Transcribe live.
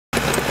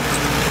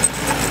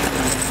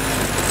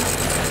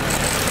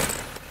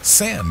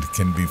Sand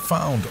can be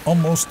found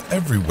almost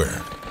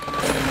everywhere.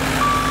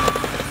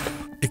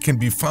 It can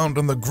be found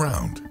on the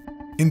ground,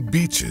 in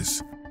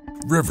beaches,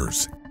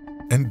 rivers,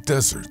 and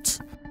deserts.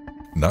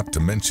 Not to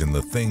mention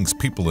the things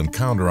people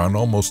encounter on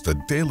almost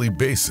a daily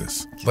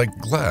basis, like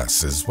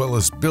glass as well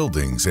as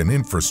buildings and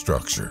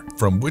infrastructure,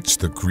 from which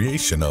the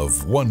creation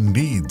of one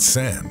needs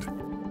sand.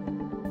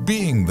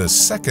 Being the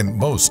second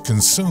most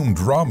consumed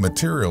raw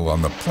material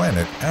on the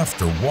planet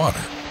after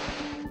water,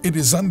 it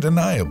is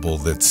undeniable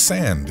that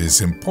sand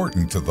is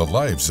important to the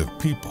lives of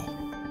people.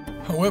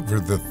 However,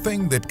 the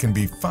thing that can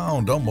be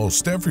found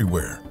almost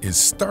everywhere is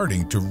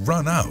starting to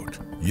run out.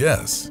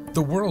 Yes,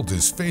 the world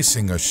is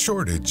facing a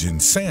shortage in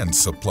sand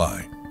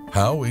supply.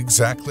 How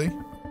exactly?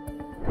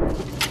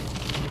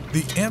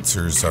 The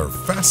answers are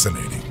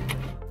fascinating.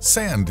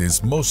 Sand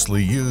is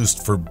mostly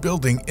used for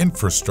building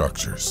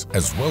infrastructures,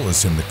 as well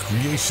as in the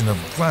creation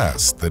of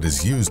glass that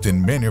is used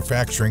in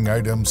manufacturing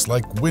items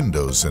like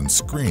windows and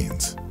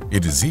screens.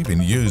 It is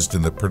even used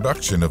in the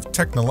production of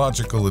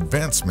technological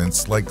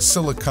advancements like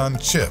silicon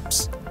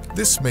chips.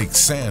 This makes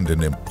sand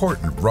an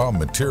important raw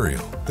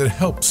material that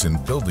helps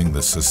in building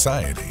the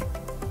society.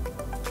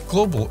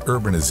 Global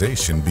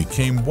urbanization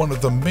became one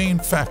of the main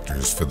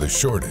factors for the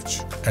shortage,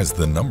 as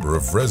the number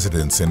of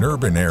residents in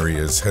urban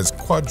areas has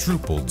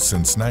quadrupled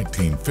since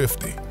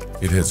 1950.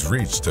 It has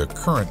reached a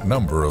current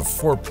number of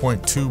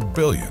 4.2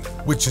 billion,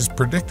 which is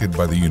predicted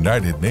by the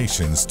United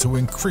Nations to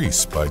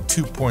increase by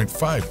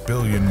 2.5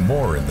 billion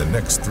more in the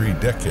next 3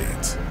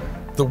 decades.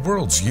 The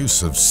world's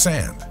use of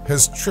sand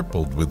has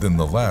tripled within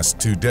the last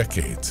 2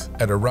 decades,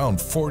 at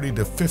around 40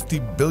 to 50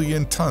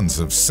 billion tons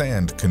of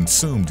sand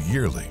consumed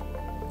yearly.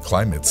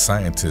 Climate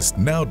scientists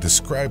now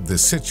describe the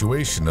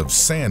situation of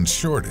sand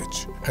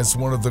shortage as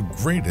one of the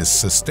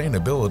greatest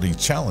sustainability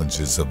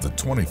challenges of the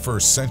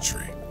 21st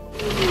century.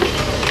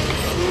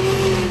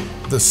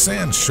 The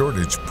sand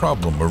shortage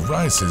problem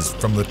arises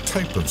from the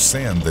type of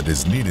sand that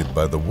is needed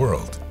by the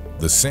world.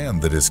 The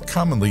sand that is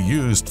commonly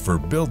used for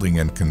building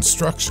and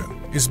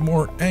construction is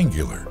more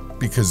angular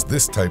because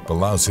this type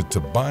allows it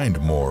to bind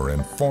more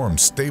and form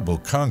stable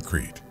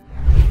concrete.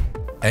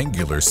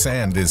 Angular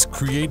sand is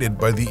created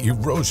by the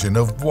erosion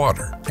of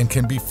water and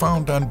can be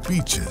found on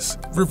beaches,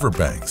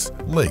 riverbanks,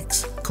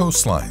 lakes,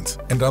 coastlines,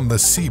 and on the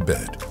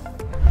seabed.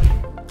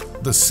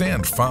 The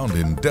sand found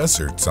in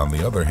deserts, on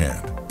the other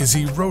hand, is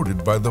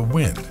eroded by the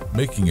wind,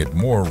 making it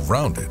more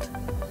rounded.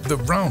 The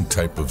round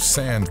type of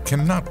sand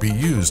cannot be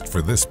used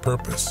for this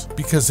purpose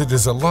because it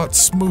is a lot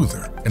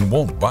smoother and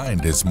won't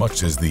bind as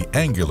much as the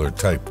angular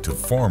type to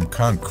form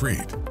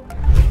concrete.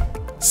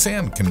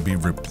 Sand can be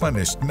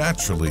replenished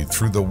naturally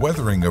through the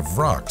weathering of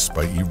rocks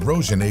by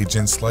erosion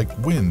agents like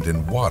wind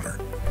and water.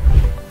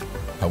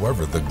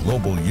 However, the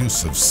global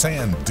use of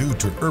sand due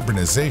to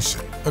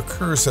urbanization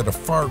occurs at a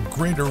far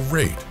greater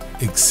rate,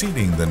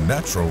 exceeding the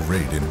natural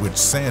rate in which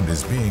sand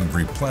is being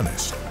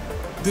replenished.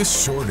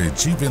 This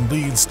shortage even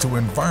leads to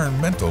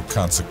environmental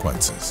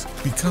consequences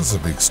because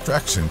of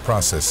extraction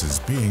processes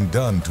being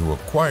done to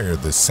acquire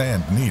the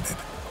sand needed.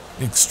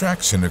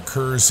 Extraction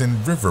occurs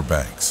in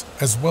riverbanks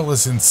as well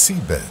as in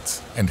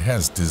seabeds and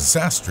has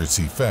disastrous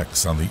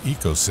effects on the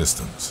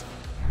ecosystems.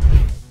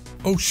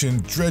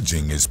 Ocean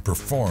dredging is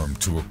performed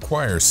to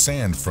acquire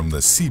sand from the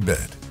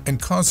seabed and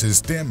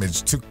causes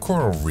damage to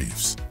coral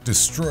reefs,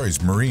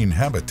 destroys marine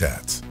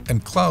habitats,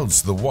 and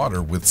clouds the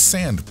water with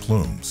sand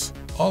plumes,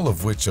 all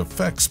of which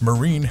affects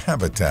marine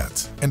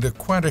habitats and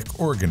aquatic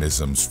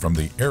organisms from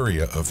the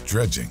area of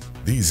dredging.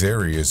 These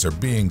areas are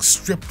being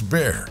stripped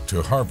bare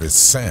to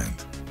harvest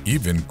sand.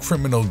 Even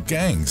criminal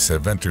gangs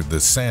have entered the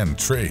sand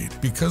trade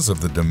because of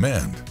the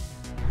demand.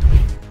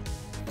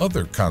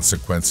 Other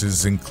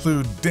consequences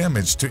include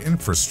damage to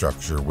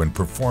infrastructure when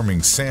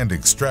performing sand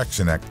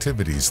extraction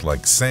activities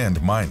like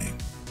sand mining.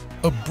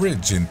 A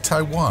bridge in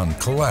Taiwan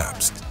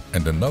collapsed,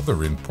 and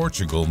another in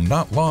Portugal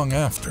not long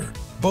after.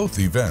 Both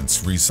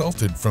events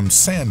resulted from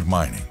sand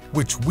mining,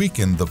 which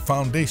weakened the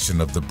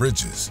foundation of the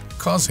bridges,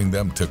 causing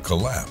them to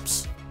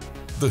collapse.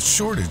 The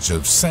shortage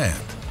of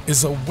sand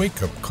is a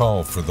wake-up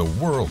call for the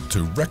world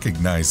to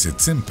recognize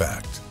its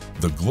impact.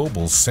 The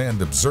Global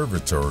Sand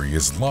Observatory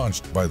is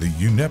launched by the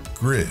UNEP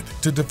Grid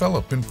to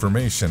develop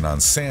information on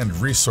sand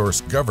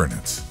resource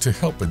governance to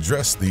help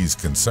address these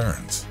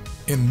concerns.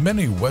 In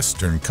many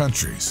Western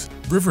countries,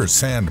 river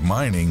sand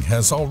mining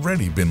has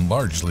already been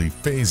largely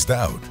phased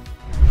out.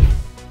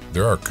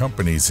 There are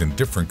companies in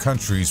different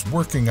countries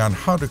working on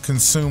how to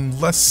consume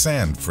less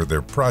sand for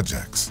their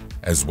projects,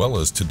 as well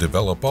as to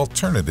develop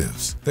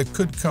alternatives that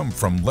could come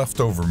from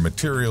leftover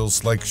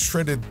materials like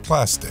shredded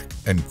plastic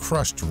and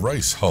crushed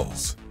rice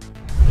hulls.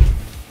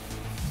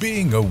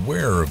 Being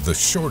aware of the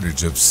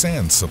shortage of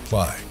sand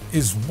supply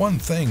is one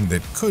thing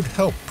that could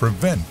help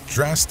prevent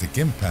drastic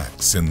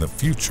impacts in the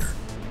future.